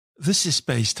This is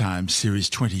SpaceTime Series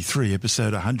 23,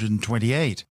 Episode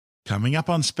 128. Coming up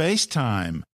on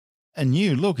SpaceTime, a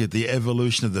new look at the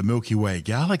evolution of the Milky Way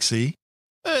Galaxy,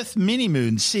 Earth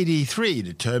mini-moon CD3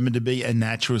 determined to be a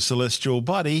natural celestial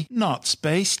body, not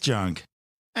space junk,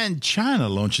 and China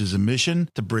launches a mission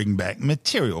to bring back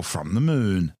material from the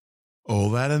moon. All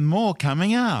that and more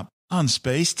coming up on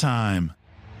SpaceTime.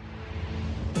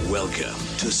 Welcome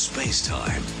to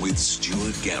SpaceTime with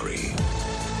Stuart Gary.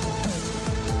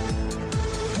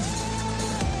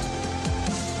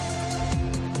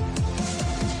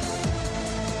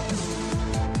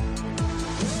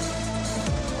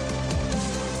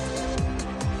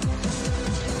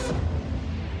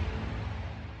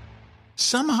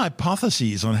 Some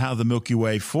hypotheses on how the Milky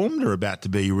Way formed are about to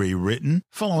be rewritten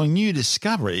following new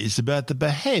discoveries about the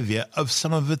behaviour of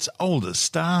some of its oldest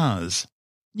stars.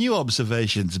 New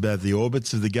observations about the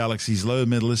orbits of the galaxy's low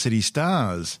metallicity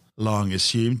stars, long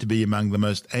assumed to be among the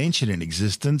most ancient in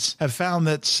existence, have found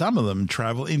that some of them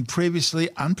travel in previously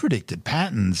unpredicted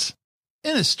patterns.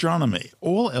 In astronomy,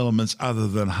 all elements other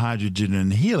than hydrogen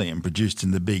and helium produced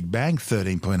in the Big Bang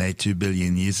 13.82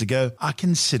 billion years ago are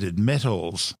considered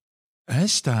metals.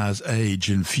 As stars age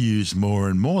and fuse more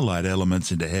and more light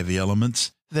elements into heavy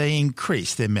elements, they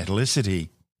increase their metallicity.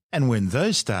 And when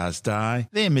those stars die,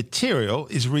 their material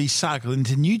is recycled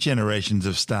into new generations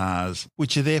of stars,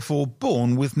 which are therefore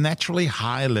born with naturally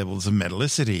high levels of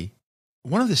metallicity.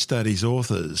 One of the study's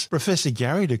authors, Professor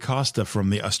Gary DaCosta from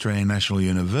the Australian National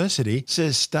University,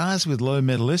 says stars with low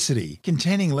metallicity,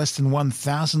 containing less than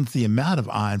 1,000th the amount of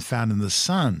iron found in the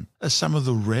Sun, are some of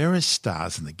the rarest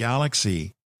stars in the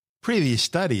galaxy. Previous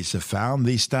studies have found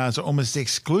these stars are almost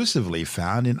exclusively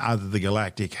found in either the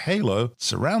galactic halo that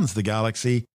surrounds the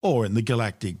galaxy or in the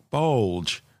galactic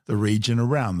bulge, the region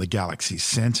around the galaxy's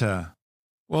centre.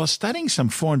 While studying some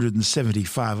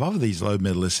 475 of these low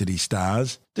metallicity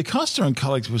stars, DaCosta and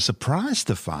colleagues were surprised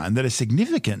to find that a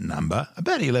significant number,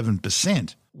 about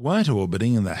 11%, weren't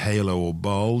orbiting in the halo or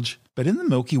bulge, but in the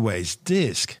Milky Way's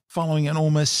disk, following an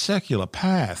almost circular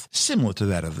path similar to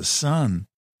that of the Sun.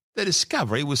 The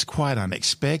discovery was quite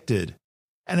unexpected,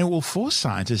 and it will force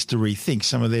scientists to rethink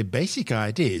some of their basic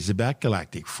ideas about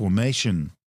galactic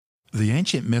formation. The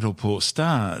ancient metal-poor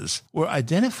stars were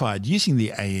identified using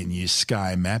the ANU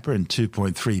Sky Mapper and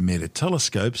 2.3 metre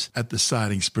telescopes at the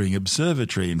Siding Spring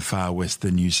Observatory in far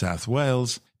western New South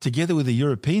Wales, together with the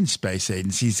European Space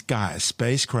Agency's Gaia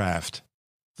spacecraft.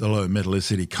 The low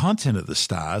metallicity content of the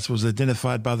stars was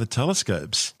identified by the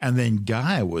telescopes, and then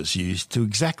Gaia was used to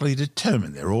exactly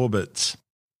determine their orbits.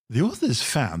 The authors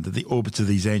found that the orbits of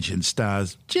these ancient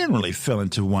stars generally fell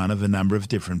into one of a number of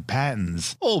different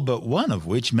patterns, all but one of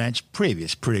which matched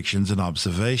previous predictions and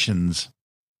observations.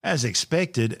 As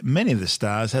expected, many of the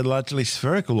stars had largely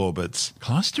spherical orbits,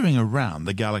 clustering around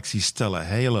the galaxy's stellar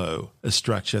halo, a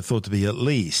structure thought to be at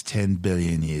least 10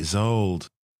 billion years old.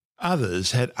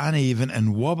 Others had uneven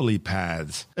and wobbly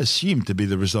paths, assumed to be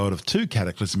the result of two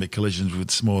cataclysmic collisions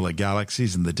with smaller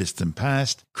galaxies in the distant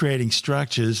past, creating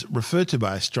structures referred to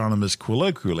by astronomers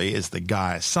colloquially as the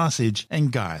Gaia sausage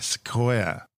and Gaia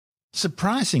sequoia.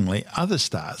 Surprisingly, other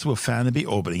stars were found to be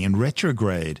orbiting in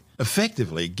retrograde,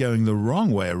 effectively going the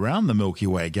wrong way around the Milky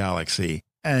Way Galaxy,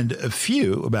 and a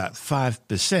few, about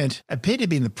 5%, appear to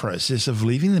be in the process of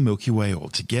leaving the Milky Way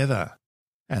altogether.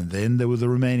 And then there were the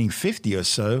remaining 50 or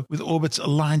so with orbits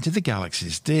aligned to the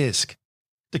galaxy's disk.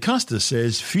 DaCosta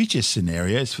says future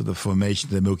scenarios for the formation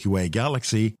of the Milky Way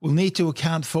Galaxy will need to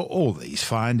account for all these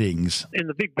findings. In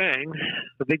the Big Bang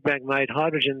made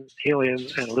hydrogen, helium,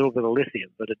 and a little bit of lithium,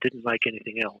 but it didn't make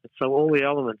anything else. So all the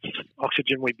elements,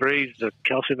 oxygen we breathe, the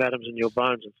calcium atoms in your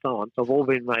bones and so on, have all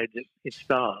been made in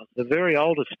stars. The very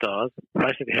oldest stars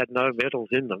basically had no metals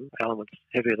in them, elements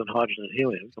heavier than hydrogen and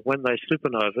helium. When they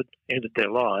supernovaed, ended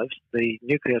their lives, the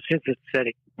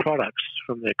nucleosynthetic products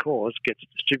from their cores gets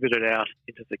distributed out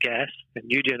into the gas, and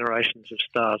new generations of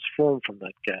stars form from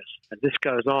that gas. And this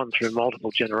goes on through multiple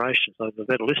generations. So the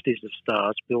metallicities of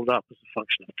stars build up as a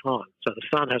function of time. So the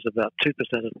Sun has about 2%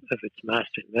 of its mass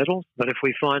in metals, but if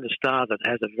we find a star that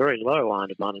has a very low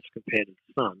iron abundance compared to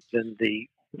the Sun, then the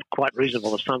quite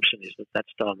reasonable assumption is that that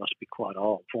star must be quite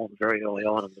old, formed very early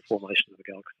on in the formation of the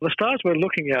galaxy. The stars we're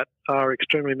looking at are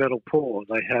extremely metal poor.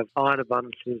 They have iron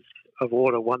abundances of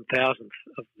order 1,000th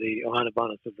of the iron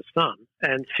abundance of the Sun.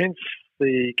 And since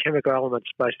the chemical elements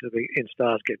basically in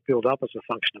stars get built up as a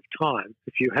function of time.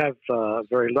 If you have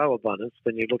very low abundance,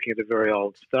 then you're looking at a very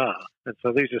old star. And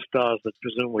so these are stars that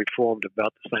presumably formed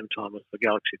about the same time as the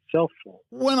galaxy itself formed.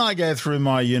 When I go through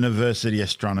my university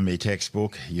astronomy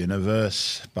textbook,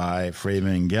 Universe by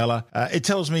Freeman Geller, it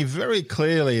tells me very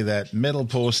clearly that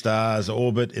metal-poor stars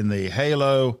orbit in the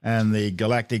halo and the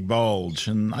galactic bulge.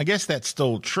 And I guess that's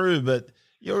still true, but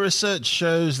your research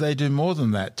shows they do more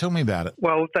than that. Tell me about it.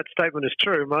 Well, that statement is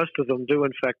true. Most of them do,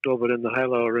 in fact, orbit in the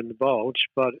halo or in the bulge.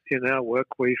 But in our work,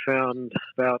 we found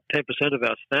about 10% of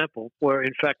our sample were,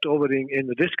 in fact, orbiting in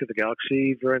the disk of the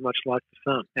galaxy, very much like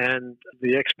the Sun. And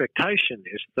the expectation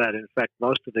is that, in fact,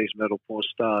 most of these metal-poor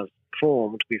stars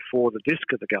formed before the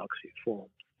disk of the galaxy formed.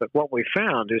 But what we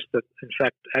found is that, in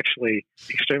fact, actually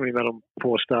extremely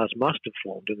metal-poor stars must have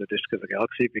formed in the disk of the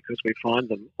galaxy because we find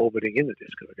them orbiting in the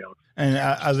disk of the galaxy. And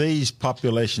are these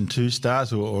population 2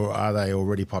 stars or are they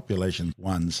already population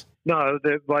 1s? No,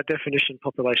 they're by definition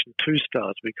population 2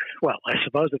 stars. Well, I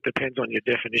suppose it depends on your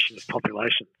definition of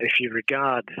population. If you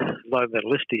regard low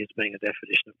metallicity as being a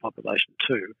definition of population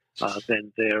 2,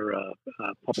 then they're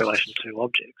population 2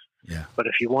 objects. Yeah. But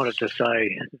if you wanted to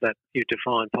say that you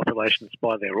define populations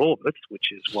by their orbits,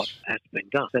 which is what has been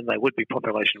done, then they would be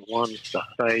population 1 stars.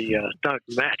 They don't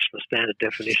match the standard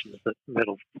definitions that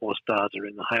metal-poor stars are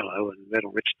in the halo and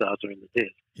metal-rich stars are in the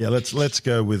disk. Yeah, let's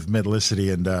go with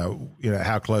metallicity and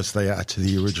how close they are to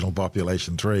the original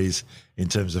population 3s in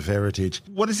terms of heritage.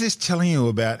 What is this telling you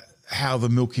about how the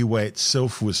Milky Way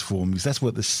itself was formed? Because that's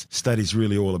what this study's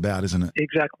really all about, isn't it?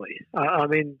 Exactly. I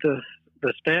mean,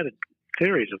 the standard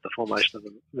theories of the formation of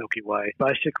the Milky Way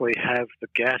basically have the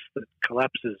gas that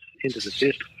collapses into the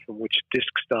disk from which disk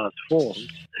stars formed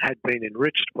had been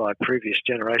enriched by previous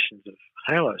generations of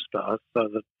halo stars so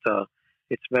that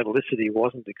its metallicity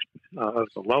wasn't, of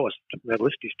the lowest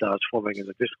metallicity stars forming in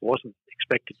the disk, wasn't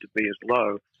expected to be as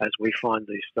low as we find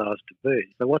these stars to be.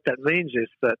 So what that means is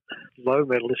that low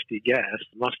metallicity gas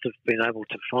must have been able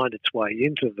to find its way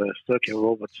into the circular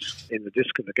orbits in the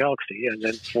disk of the galaxy and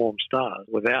then form stars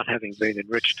without having been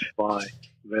enriched by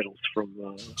metals from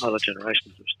other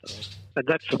generations of stars. And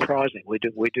that's surprising. We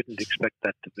didn't expect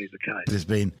that to be the case. There's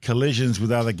been collisions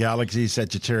with other galaxies.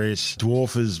 Sagittarius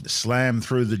dwarfers slammed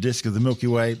through the disk of the Milky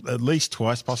Way at least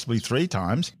twice, possibly 3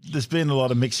 times. There's been a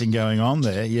lot of mixing going on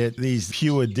there, yet these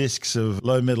pure disks of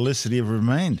low metallicity have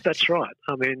remained. That's right.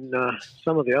 I mean,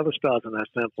 some of the other stars in our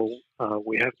sample,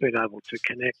 we have been able to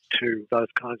connect to those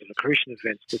kinds of accretion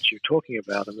events that you're talking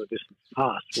about in the distant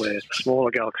past, where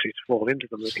smaller galaxies fall into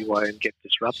the Milky Way and get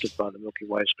disrupted by the Milky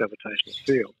Way's gravitational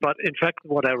field. But in fact,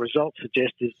 what our results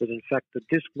suggest is that, in fact, the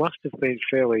disk must have been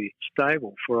fairly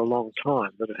stable for a long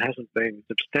time, that it hasn't been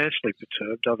substantially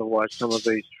perturbed. Otherwise, some of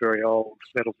these very old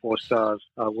metal-poor stars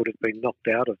would have been knocked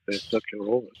out of their circular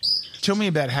orbits. Tell me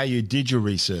about how you did your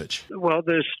research. Well,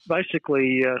 there's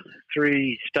basically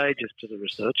 3 stages to the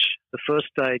research. The first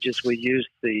stage is we used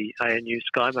the ANU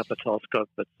SkyMapper telescope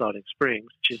at Siding Springs,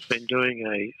 which has been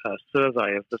doing a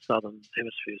survey of the southern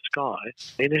hemisphere sky.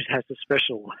 And it has a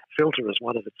special filter as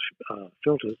one of its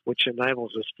filters, which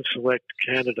enables us to select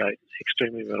candidate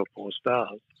extremely metal-poor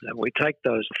stars. And we take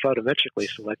those photometrically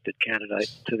selected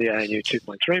candidates to the ANU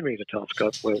 2.3 metre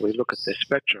telescope, where we look at their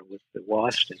spectra with the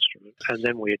WISE instrument, and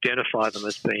then we identify them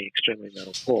as being extremely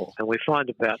metal-poor. And we find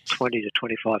about 20 to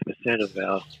 25% of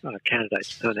our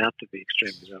candidates turn out to be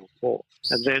extremely metal-poor.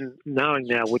 And then, knowing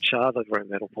now which are the very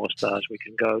metal-poor stars, we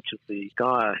can go to the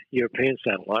Gaia European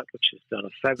satellite, which has done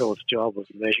a fabulous job of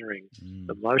measuring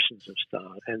the motions of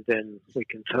stars, and then we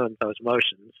can turn those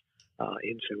motions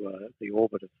into the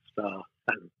orbit of the star.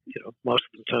 And, most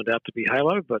of them turned out to be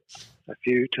halo, but a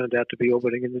few turned out to be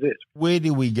orbiting in the disk. Where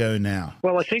do we go now?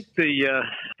 Well, I think the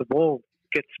ball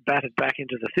gets batted back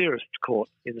into the theorist's court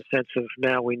in the sense of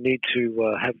now we need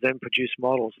to have them produce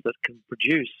models that can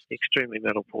produce extremely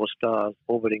metal-poor stars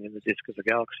orbiting in the disk of the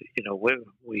galaxy. When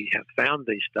we have found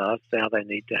these stars, now they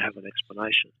need to have an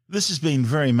explanation. This has been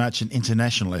very much an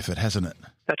international effort, hasn't it?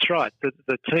 That's right.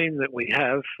 The team that we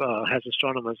have has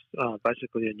astronomers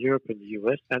basically in Europe and the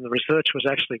US, and the research was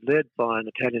actually led by an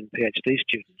Italian PhD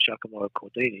student, Giacomo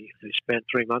Cordini, who spent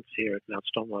 3 months here at Mount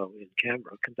Stromlo in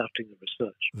Canberra conducting the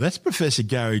research. That's Professor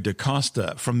Gary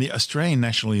DaCosta from the Australian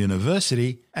National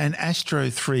University and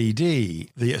Astro3D,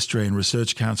 the Australian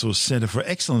Research Council's Centre for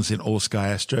Excellence in All-Sky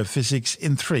Astrophysics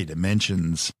in 3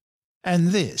 dimensions. And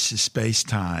this is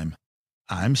SpaceTime.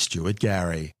 I'm Stuart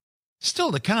Gary.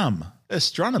 Still to come,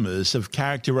 astronomers have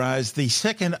characterized the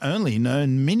second only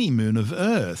known mini-moon of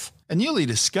Earth, a newly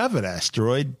discovered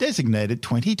asteroid designated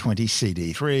 2020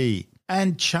 CD3.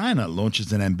 And China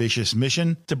launches an ambitious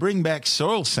mission to bring back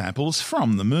soil samples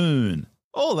from the moon.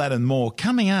 All that and more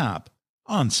coming up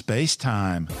on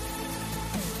SpaceTime.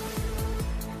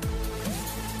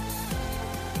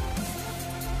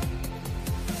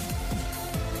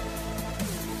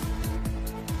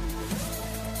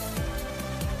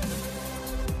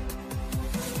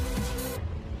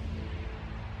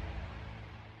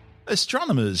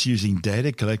 Astronomers using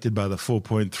data collected by the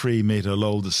 4.3-metre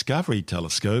Lowell Discovery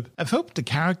Telescope have helped to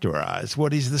characterize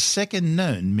what is the second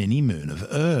known mini-moon of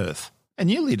Earth, a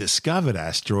newly discovered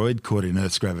asteroid caught in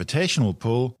Earth's gravitational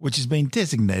pull, which has been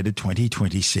designated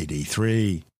 2020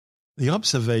 CD3. The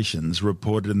observations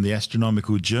reported in the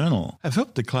Astronomical Journal have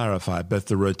helped to clarify both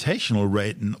the rotational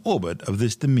rate and orbit of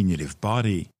this diminutive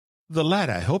body, the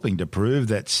latter helping to prove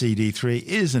that CD3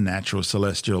 is a natural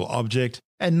celestial object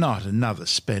and not another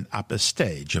spent upper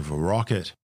stage of a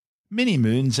rocket.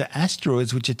 Mini-moons are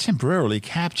asteroids which are temporarily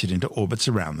captured into orbits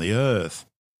around the Earth.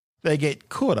 They get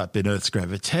caught up in Earth's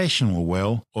gravitational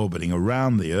well, orbiting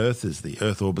around the Earth as the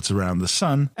Earth orbits around the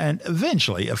Sun, and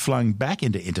eventually are flung back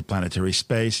into interplanetary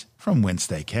space from whence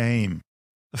they came.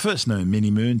 The first known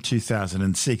mini-moon,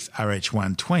 2006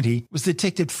 RH120, was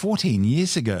detected 14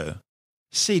 years ago.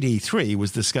 CD3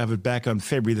 was discovered back on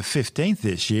February the 15th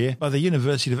this year by the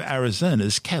University of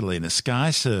Arizona's Catalina Sky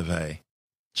Survey.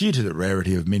 Due to the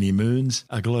rarity of mini-moons,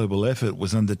 a global effort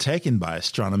was undertaken by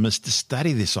astronomers to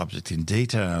study this object in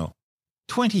detail.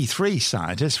 23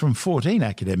 scientists from 14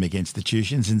 academic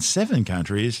institutions in 7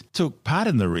 countries took part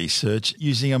in the research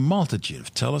using a multitude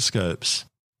of telescopes.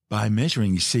 By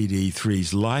measuring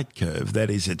CD3's light curve, that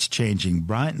is, its changing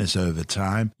brightness over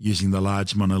time, using the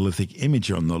large monolithic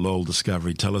imager on the Lowell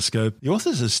Discovery Telescope, the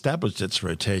authors established its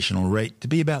rotational rate to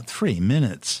be about 3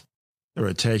 minutes. The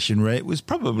rotation rate was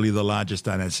probably the largest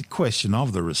unanswered question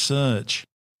of the research.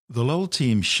 The Lowell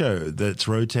team showed that it's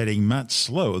rotating much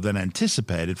slower than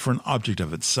anticipated for an object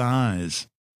of its size.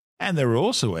 And they were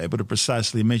also able to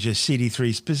precisely measure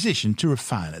CD3's position to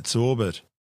refine its orbit.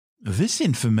 This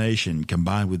information,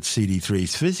 combined with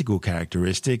CD3's physical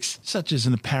characteristics, such as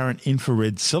an apparent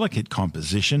infrared silicate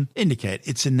composition, indicate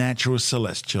it's a natural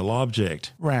celestial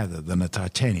object, rather than a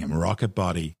titanium rocket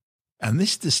body. And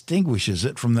this distinguishes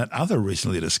it from that other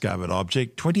recently discovered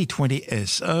object, 2020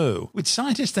 SO, which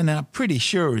scientists are now pretty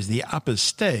sure is the upper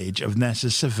stage of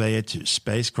NASA's Surveyor 2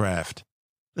 spacecraft.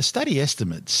 The study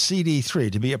estimates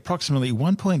CD3 to be approximately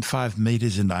 1.5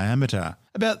 metres in diameter,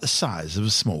 about the size of a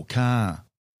small car.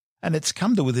 And it's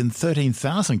come to within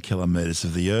 13,000 kilometres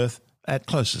of the Earth at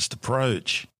closest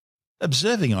approach.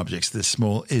 Observing objects this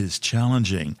small is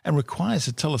challenging and requires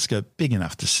a telescope big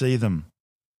enough to see them.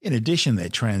 In addition, their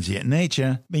transient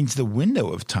nature means the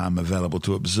window of time available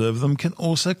to observe them can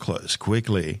also close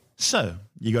quickly. So,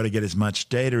 you got to get as much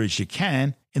data as you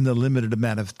can in the limited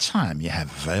amount of time you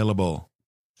have available.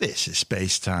 This is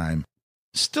SpaceTime.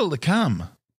 Still to come,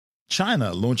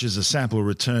 China launches a sample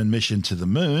return mission to the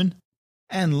Moon.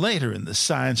 And later in the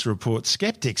science report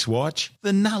skeptics watch,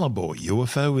 the Nullarbor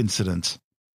UFO incident.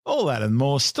 All that and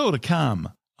more still to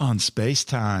come on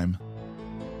SpaceTime.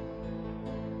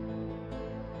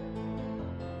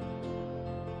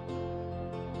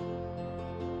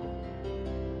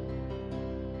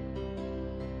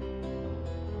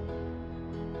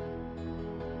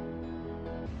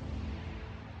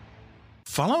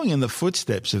 Following in the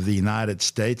footsteps of the United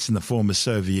States and the former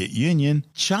Soviet Union,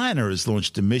 China has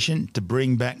launched a mission to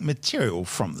bring back material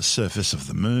from the surface of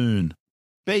the Moon.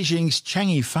 Beijing's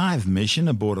Chang'e 5 mission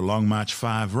aboard a Long March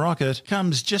 5 rocket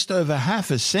comes just over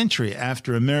half a century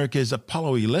after America's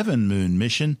Apollo 11 moon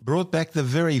mission brought back the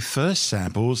very first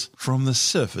samples from the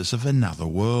surface of another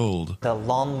world. The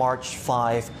Long March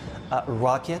 5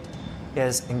 rocket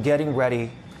is getting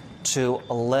ready to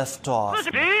lift off.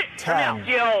 10,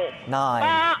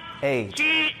 9,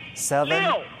 8,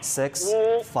 7, 6,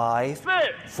 5,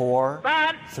 4,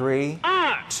 3,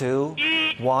 2,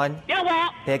 1,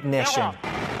 ignition.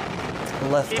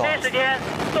 Lift off.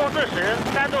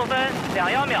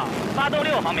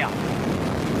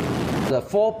 The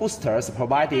 4 boosters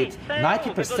provided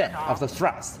 90% of the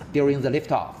thrust during the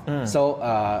liftoff. So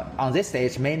on this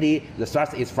stage, mainly the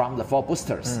thrust is from the 4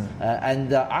 boosters.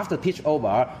 And after pitch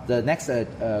over, the next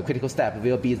critical step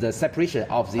will be the separation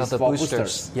of these 4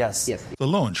 boosters. Yes. The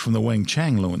launch from the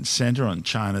Wenchang Launch Center on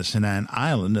China's Henan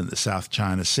Island in the South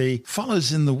China Sea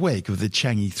follows in the wake of the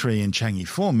Chang'e 3 and Chang'e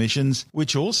 4 missions,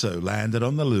 which also landed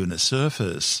on the lunar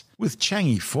surface, with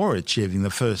Chang'e 4 achieving the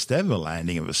first ever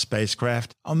landing of a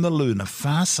spacecraft on the lunar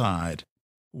far side.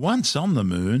 Once on the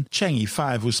Moon, Chang'e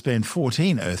 5 will spend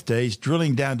 14 Earth days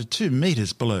drilling down to 2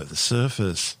 metres below the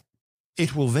surface.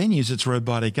 It will then use its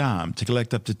robotic arm to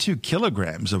collect up to 2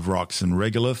 kilograms of rocks and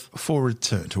regolith for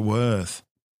return to Earth.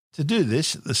 To do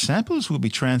this, the samples will be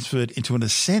transferred into an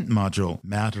ascent module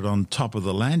mounted on top of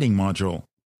the landing module.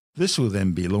 This will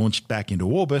then be launched back into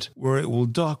orbit, where it will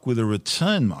dock with a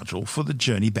return module for the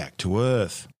journey back to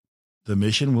Earth. The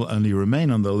mission will only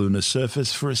remain on the lunar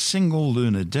surface for a single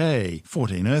lunar day,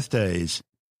 14 Earth days.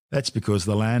 That's because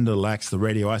the lander lacks the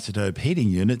radioisotope heating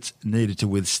units needed to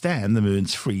withstand the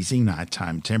Moon's freezing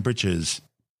nighttime temperatures.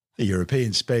 The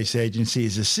European Space Agency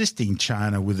is assisting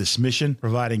China with this mission,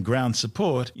 providing ground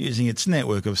support using its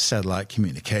network of satellite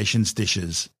communications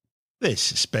dishes.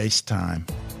 This is SpaceTime.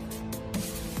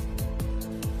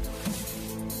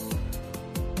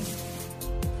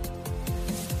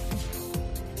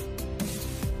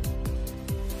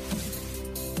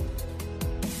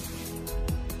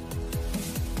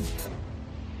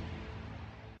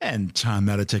 And time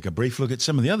now to take a brief look at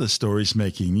some of the other stories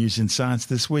making news in science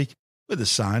this week with a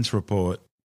science report.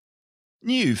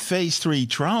 New Phase 3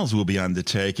 trials will be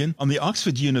undertaken on the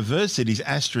Oxford University's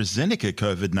AstraZeneca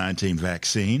COVID-19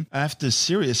 vaccine after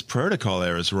serious protocol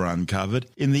errors were uncovered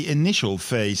in the initial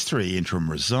Phase 3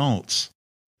 interim results.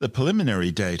 The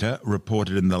preliminary data,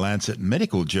 reported in the Lancet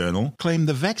Medical Journal, claimed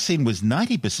the vaccine was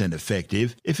 90%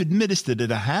 effective if administered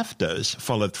at a half dose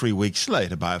followed 3 weeks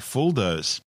later by a full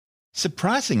dose.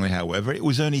 Surprisingly, however, it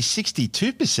was only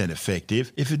 62%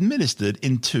 effective if administered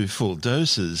in 2 full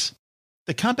doses.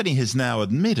 The company has now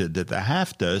admitted that the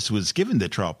half dose was given to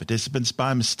trial participants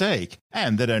by mistake,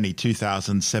 and that only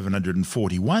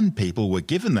 2,741 people were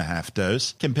given the half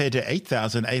dose compared to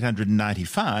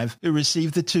 8,895 who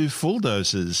received the 2 full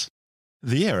doses.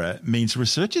 The error means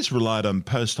researchers relied on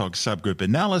post-hoc subgroup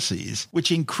analyses,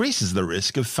 which increases the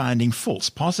risk of finding false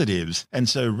positives, and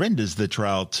so renders the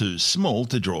trial too small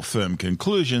to draw firm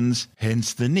conclusions,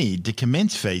 hence the need to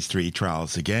commence Phase 3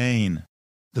 trials again.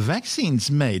 The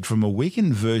vaccine's made from a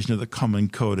weakened version of the common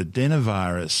cold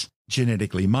adenovirus,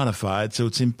 genetically modified so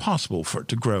it's impossible for it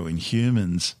to grow in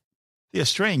humans. The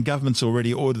Australian government's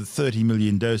already ordered 30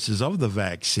 million doses of the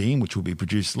vaccine, which will be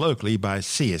produced locally by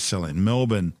CSL in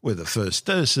Melbourne, with the first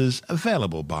doses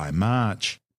available by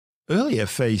March. Earlier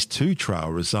Phase 2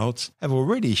 trial results have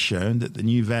already shown that the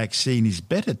new vaccine is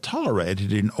better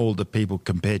tolerated in older people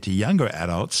compared to younger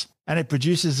adults, and it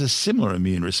produces a similar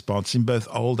immune response in both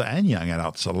older and young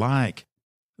adults alike.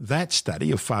 That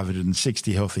study of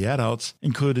 560 healthy adults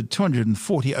included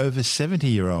 240 over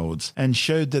 70-year-olds and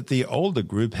showed that the older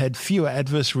group had fewer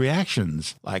adverse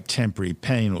reactions, like temporary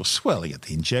pain or swelling at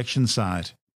the injection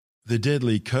site. The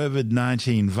deadly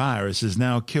COVID-19 virus has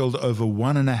now killed over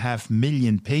 1.5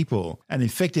 million people and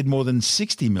infected more than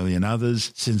 60 million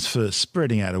others since first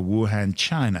spreading out of Wuhan,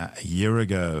 China, a year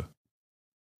ago.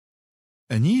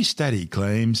 A new study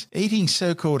claims eating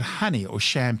so-called honey or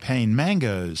champagne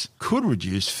mangoes could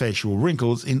reduce facial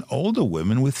wrinkles in older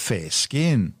women with fair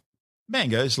skin.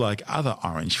 Mangoes, like other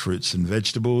orange fruits and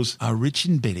vegetables, are rich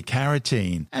in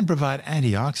beta-carotene and provide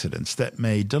antioxidants that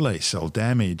may delay cell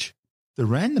damage. The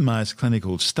randomized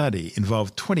clinical study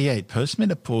involved 28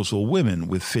 postmenopausal women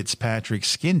with Fitzpatrick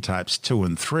skin types 2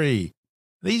 and 3.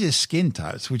 These are skin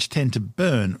types which tend to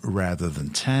burn rather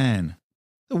than tan.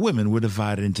 The women were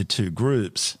divided into 2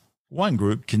 groups. One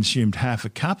group consumed half a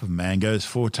cup of mangoes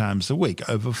 4 times a week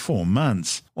over 4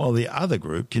 months, while the other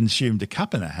group consumed a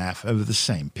cup and a half over the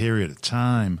same period of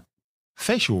time.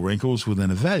 Facial wrinkles were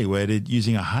then evaluated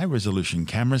using a high-resolution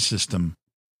camera system.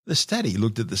 The study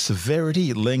looked at the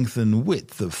severity, length and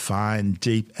width of fine,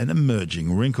 deep and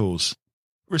emerging wrinkles.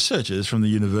 Researchers from the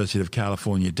University of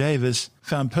California, Davis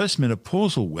found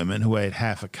postmenopausal women who ate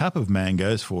half a cup of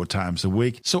mangoes 4 times a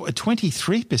week saw a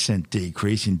 23%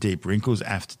 decrease in deep wrinkles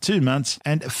after 2 months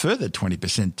and a further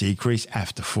 20% decrease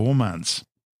after 4 months.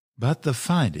 But the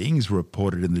findings,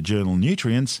 reported in the journal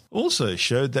Nutrients, also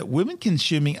showed that women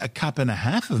consuming a cup and a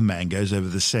half of mangoes over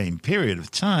the same period of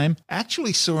time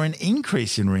actually saw an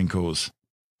increase in wrinkles.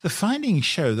 The findings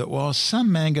show that while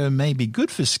some mango may be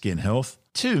good for skin health,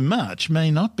 too much may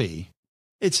not be.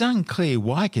 It's unclear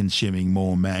why consuming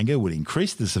more mango would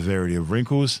increase the severity of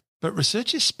wrinkles, but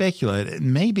researchers speculate it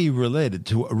may be related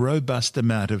to a robust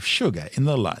amount of sugar in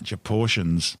the larger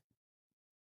portions.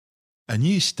 A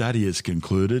new study has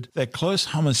concluded that close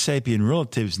Homo sapien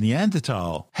relatives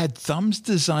Neanderthal had thumbs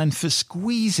designed for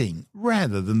squeezing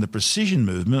rather than the precision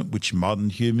movement which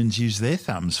modern humans use their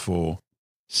thumbs for.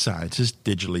 Scientists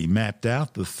digitally mapped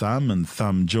out the thumb and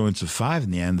thumb joints of 5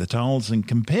 Neanderthals and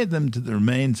compared them to the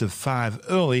remains of 5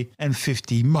 early and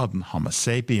 50 modern Homo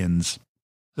sapiens.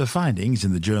 The findings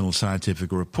in the journal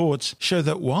Scientific Reports show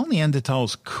that while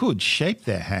Neanderthals could shape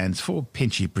their hands for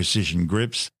pinchy precision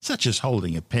grips, such as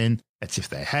holding a pen, that's if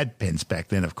they had pens back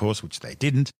then, of course, which they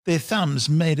didn't, their thumbs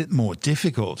made it more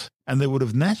difficult, and they would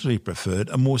have naturally preferred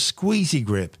a more squeezy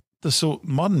grip, the sort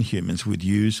modern humans would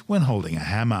use when holding a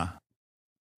hammer.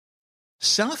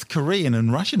 South Korean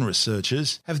and Russian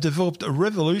researchers have developed a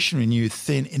revolutionary new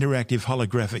thin interactive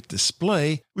holographic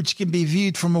display which can be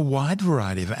viewed from a wide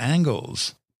variety of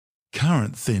angles.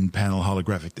 Current thin panel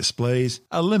holographic displays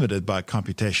are limited by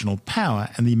computational power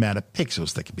and the amount of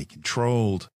pixels that can be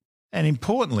controlled. And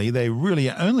importantly, they really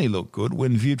only look good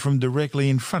when viewed from directly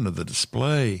in front of the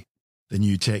display. The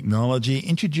new technology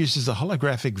introduces a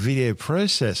holographic video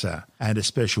processor and a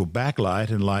special backlight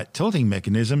and light tilting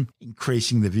mechanism,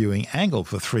 increasing the viewing angle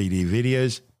for 3D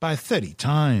videos by 30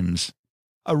 times.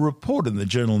 A report in the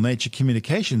journal Nature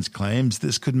Communications claims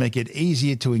this could make it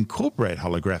easier to incorporate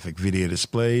holographic video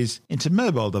displays into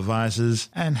mobile devices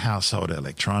and household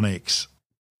electronics.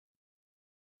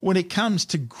 When it comes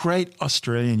to great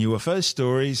Australian UFO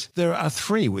stories, there are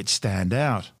three which stand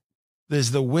out.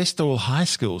 There's the Westall High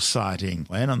School sighting,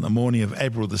 when on the morning of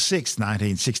April 6,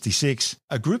 1966,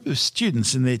 a group of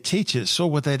students and their teacher saw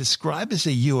what they describe as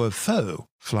a UFO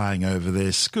flying over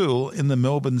their school in the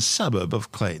Melbourne suburb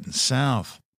of Clayton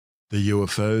South. The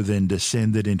UFO then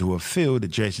descended into a field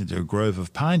adjacent to a grove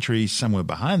of pine trees somewhere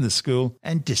behind the school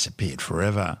and disappeared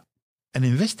forever. An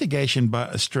investigation by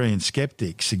Australian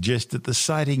skeptics suggests that the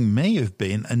sighting may have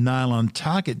been a nylon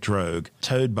target drogue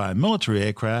towed by a military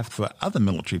aircraft for other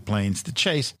military planes to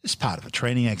chase as part of a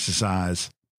training exercise.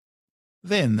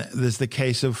 Then there's the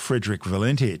case of Frederick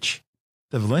Valentich.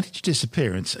 The Valentich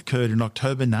disappearance occurred in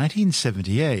October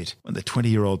 1978 when the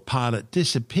 20-year-old pilot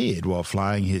disappeared while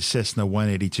flying his Cessna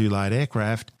 182 light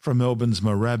aircraft from Melbourne's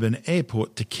Moorabbin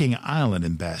Airport to King Island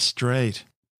in Bass Strait.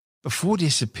 Before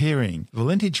disappearing,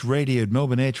 Valentich radioed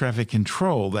Melbourne Air Traffic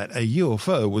Control that a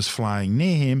UFO was flying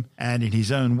near him, and in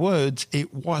his own words,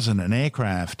 it wasn't an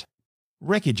aircraft.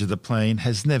 Wreckage of the plane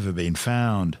has never been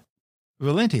found.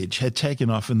 Valentich had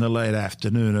taken off in the late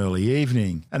afternoon, early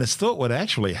evening, and it's thought what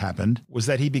actually happened was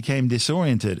that he became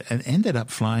disoriented and ended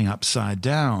up flying upside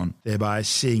down, thereby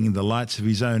seeing the lights of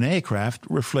his own aircraft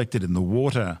reflected in the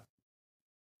water.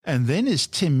 And then, as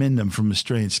Tim Mendham from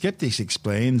Australian Skeptics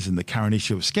explains in the current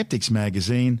issue of Skeptics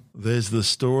magazine, there's the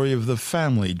story of the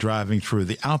family driving through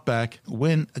the outback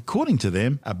when, according to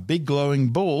them, a big glowing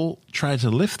ball tried to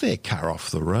lift their car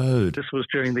off the road. This was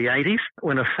during the 80s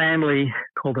when a family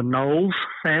called the Knowles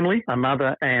family, a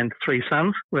mother and three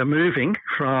sons, were moving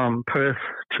from Perth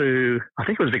to, I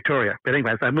think it was Victoria, but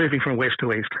anyway, they're moving from west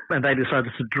to east, and they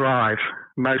decided to drive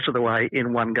most of the way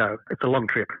in one go. It's a long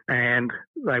trip, and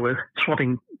they were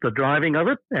swapping the driving of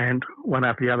it, and one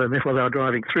after the other. Therefore, they were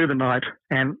driving through the night,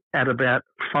 and at about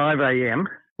 5 a.m.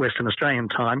 Western Australian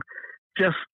time,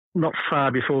 just not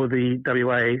far before the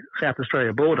WA-South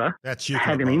Australia border, that's Eucla,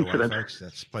 had an incident. Way, folks.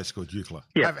 That's a place called Eucla.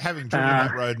 Yeah. Having driven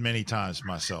that road many times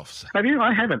myself. So. Have you?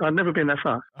 I haven't. I've never been that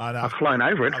far. I've flown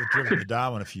over it. I've driven to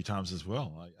Darwin a few times as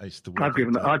well. I used to work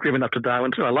I've driven up to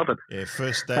Darwin too. I love it. Yeah,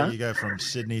 first day you go from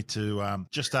Sydney to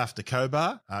just after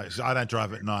Cobar. I don't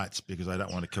drive at nights because I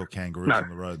don't want to kill kangaroos on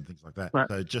the road and things like that. No.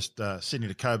 So just Sydney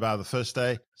to Cobar the first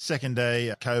day. Second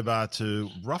day, Cobar to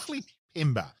roughly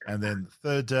Pimba. And then the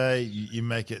third day, you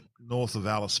make it north of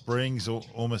Alice Springs,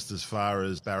 almost as far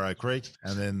as Barrow Creek.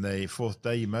 And then the fourth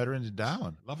day, you motor into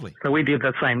Darwin. Lovely. So we did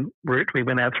that same route. We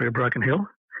went out through Broken Hill,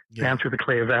 down through the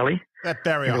Clare Valley. That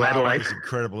barrier highway is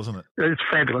incredible, isn't it? It's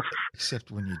fabulous. Except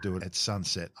when you do it at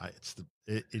sunset.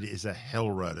 It is a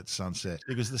hell road at sunset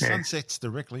because the sunset's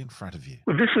directly in front of you.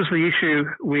 Well, this is the issue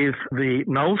with the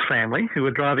Knowles family who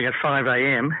were driving at 5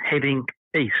 a.m. heading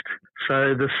east.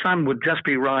 So the sun would just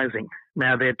be rising.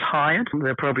 Now they're tired.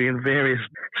 They're probably in various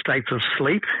states of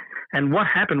sleep. And what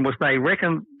happened was they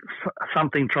reckon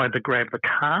something tried to grab the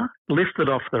car, lifted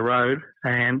off the road,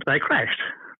 and they crashed.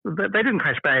 They didn't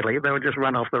crash badly. They would just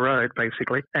run off the road,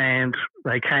 basically. And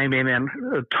they came in and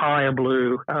a tyre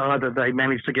blew. Either they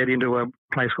managed to get into a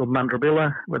place called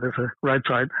Mundrabilla, where there's a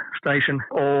roadside station,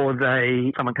 or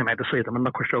someone came out to see them. I'm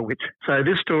not quite sure which. So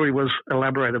this story was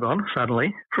elaborated on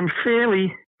suddenly from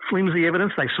fairly flimsy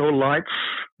evidence. They saw lights.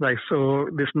 They saw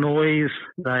this noise.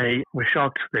 They were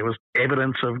shocked. There was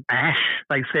evidence of ash,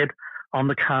 they said, on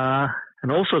the car,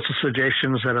 and all sorts of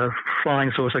suggestions that a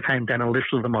flying saucer came down and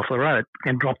lifted them off the road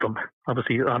and dropped them.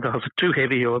 Obviously, either it was too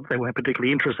heavy or they weren't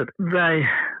particularly interested.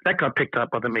 That got picked up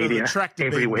by the media the tractor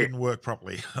everywhere. Didn't work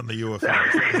properly on the UFO. Is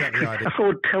that the idea? A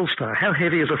Ford Telstar. How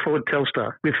heavy is a Ford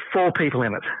Telstar with 4 people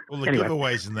in it? Well, the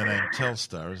giveaway's in the name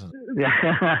Telstar, isn't it?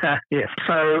 Yeah. Yes.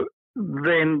 So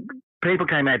then people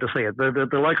came out to see it. The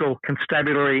local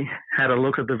constabulary had a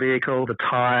look at the vehicle, the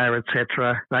tyre,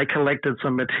 etc. They collected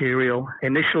some material.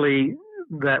 Initially,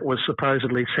 that was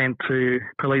supposedly sent to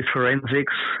police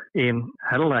forensics in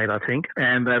Adelaide, I think,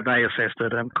 and they assessed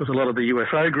it. And because a lot of the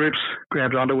UFO groups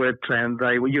grabbed onto it, and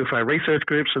they were UFO research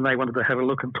groups, and they wanted to have a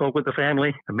look and talk with the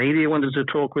family. The media wanted to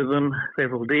talk with them.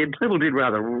 Several did. Several did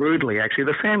rather rudely, actually.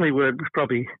 The family were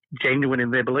probably genuine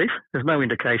in their belief. There's no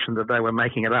indication that they were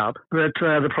making it up. But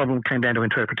the problem came down to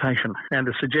interpretation. And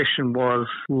the suggestion was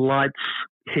lights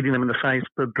hitting them in the face,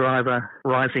 the driver,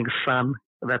 rising sun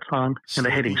at that time, and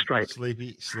they're heading straight.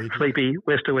 Sleepy,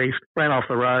 west to east, ran off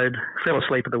the road, fell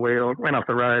asleep at the wheel, ran off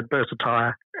the road, burst a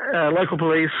tyre. Local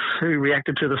police who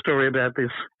reacted to the story about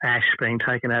this ash being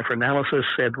taken out for analysis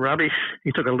said rubbish.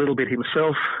 He took a little bit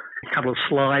himself, a couple of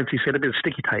slides. He said a bit of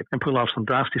sticky tape and pull off some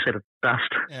dust. He said it's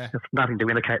dust. Yeah. It's nothing to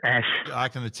indicate ash. I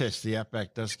can attest the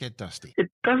outback does get dusty.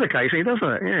 It does occasionally, doesn't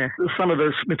it? Yeah. Some of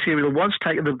this material was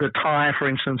taken, the tyre, for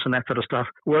instance, and that sort of stuff,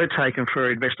 were taken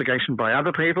for investigation by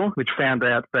other people, which found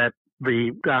out that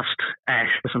the dust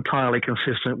ash was entirely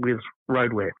consistent with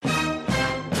road wear.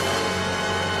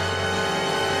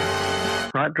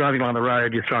 Right, driving along the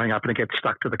road, you're throwing up and it gets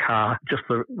stuck to the car. Just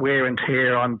the wear and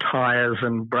tear on tyres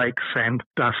and brakes and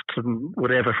dust and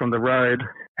whatever from the road.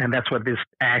 And that's what this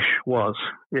ash was.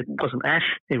 It wasn't ash,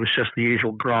 it was just the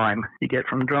usual grime you get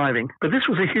from driving. But this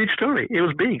was a huge story. It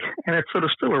was big, and it's sort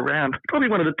of still around. Probably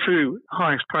one of the two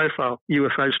highest profile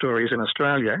UFO stories in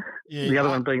Australia. Yeah, the other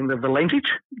one being the Valentage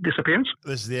disappearance.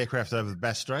 This is the aircraft over the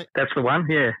Bass Strait? That's the one,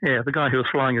 yeah. The guy who was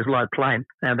flying his light plane,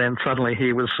 and then suddenly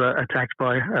he was attacked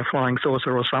by a flying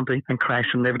saucer or something and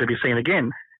crashed and never to be seen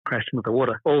again. Crashed into the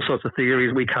water. All sorts of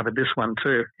theories. We covered this one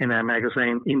too in our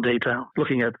magazine in detail,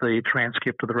 looking at the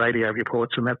transcript of the radio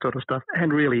reports and that sort of stuff.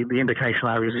 And really, the indication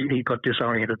is he got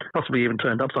disoriented, possibly even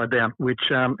turned upside down, which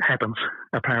happens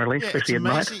apparently, especially at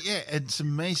night. Yeah, it's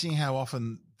amazing how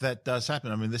often that does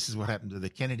happen. I mean, this is what happened to the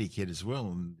Kennedy kid as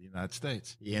well in the United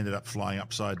States. He ended up flying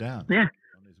upside down. Yeah.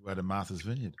 On his way to Martha's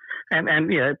Vineyard. And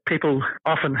people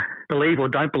often believe or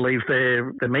don't believe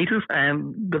their meters,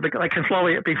 and they can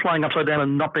be flying upside down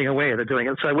and not being aware they're doing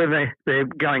it. So when they're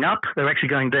going up, they're actually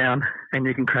going down, and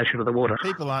you can crash into the water.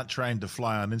 People aren't trained to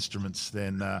fly on instruments,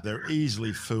 then they're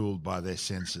easily fooled by their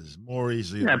senses, more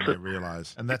easily than they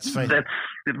realise. And that's fatal.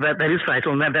 That is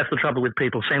fatal, and that's the trouble with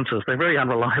people's senses. They're very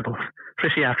unreliable,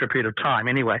 especially after a period of time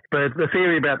anyway. But the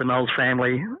theory about the Knowles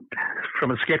family,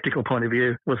 from a sceptical point of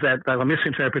view, was that they were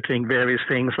misinterpreting various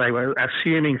things. They were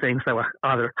assuming things. They were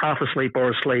either half asleep or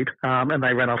asleep, and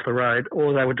they ran off the road,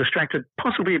 or they were distracted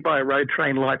possibly by a road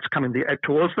train lights coming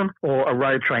towards them, or a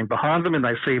road train behind them, and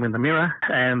they see them in the mirror,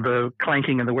 and the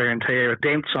clanking and the wear and tear,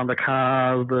 dents on the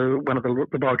car. One of the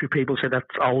laboratory people said that's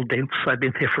old dents. They've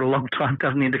been there for a long time.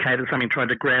 Doesn't indicate that somebody tried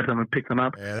to grab them and pick them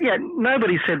up. Yeah,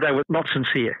 nobody said they were not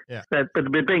sincere. Yeah. But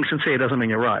being sincere doesn't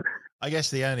mean you're right. I guess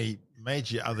the only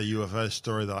major other UFO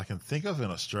story that I can think of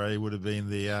in Australia would have been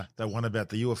the one about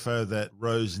the UFO that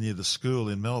rose near the school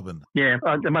in Melbourne. Yeah,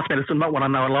 I must admit it's not one I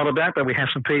know a lot about, but we have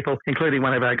some people, including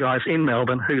one of our guys in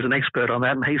Melbourne, who's an expert on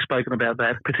that, and he's spoken about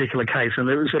that particular case, and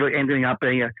it was sort of ending up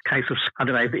being a case of, I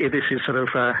don't know if this is sort of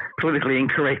politically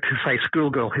incorrect to say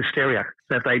schoolgirl hysteria,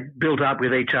 that they built up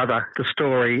with each other the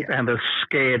story and the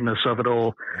scaredness of it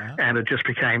all, and it just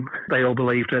became, they all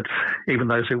believed it, even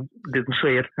those who didn't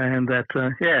see it, and that,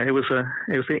 it was an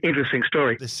interesting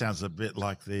story. This sounds a bit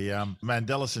like the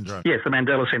Mandela syndrome. Yes, the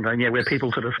Mandela syndrome, where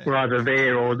people sort of were either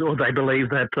there or they believe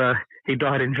that he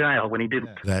died in jail when he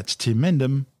didn't. That's Tim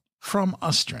Mendham from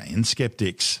Australian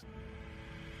Skeptics.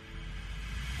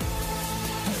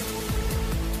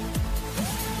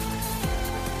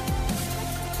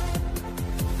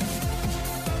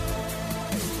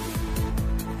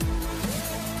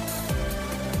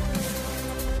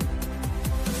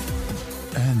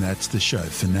 And that's the show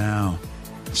for now.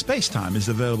 SpaceTime is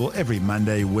available every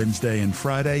Monday, Wednesday and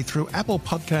Friday through Apple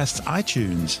Podcasts,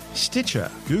 iTunes, Stitcher,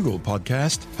 Google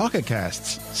Podcast, Pocket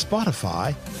Casts,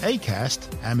 Spotify, Acast,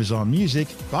 Amazon Music,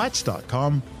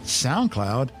 Bytes.com,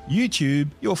 SoundCloud, YouTube,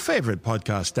 your favourite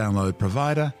podcast download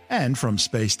provider, and from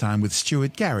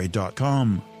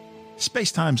spacetimewithstuartgary.com.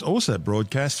 SpaceTime's also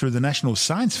broadcast through the National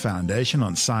Science Foundation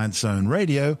on Science Zone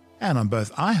Radio and on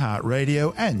both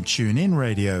iHeartRadio and TuneIn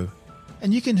Radio.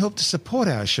 And you can help to support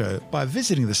our show by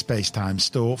visiting the SpaceTime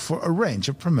store for a range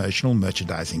of promotional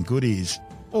merchandising goodies,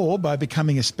 or by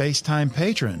becoming a SpaceTime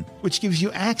patron, which gives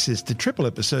you access to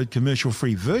triple-episode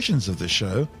commercial-free versions of the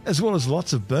show, as well as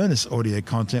lots of bonus audio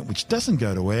content which doesn't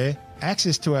go to air,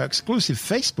 access to our exclusive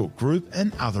Facebook group,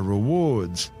 and other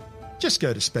rewards. Just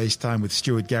go to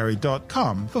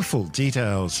spacetimewithstuartgary.com for full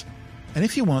details. And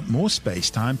if you want more space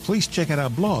time, please check out our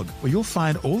blog, where you'll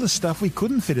find all the stuff we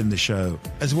couldn't fit in the show,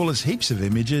 as well as heaps of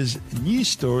images, news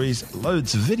stories,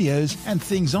 loads of videos, and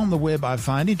things on the web I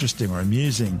find interesting or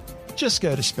amusing. Just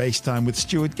go to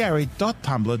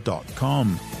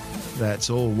spacetimewithstuartgary.tumblr.com. That's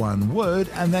all one word,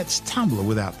 and that's Tumblr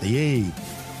without the E.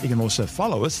 You can also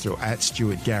follow us through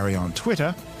 @StuartGary on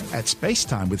Twitter,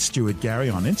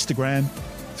 @SpaceTimeWithStuartGary on Instagram,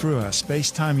 through our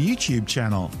SpaceTime YouTube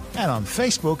channel, and on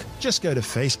Facebook, just go to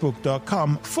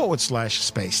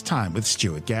facebook.com/SpaceTime with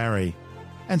Stuart Gary.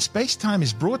 And SpaceTime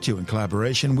is brought to you in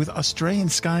collaboration with Australian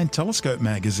Sky and Telescope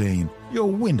magazine,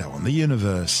 your window on the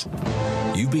universe.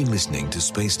 You've been listening to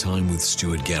SpaceTime with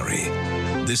Stuart Gary.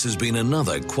 This has been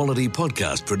another quality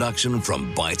podcast production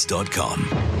from Bytes.com.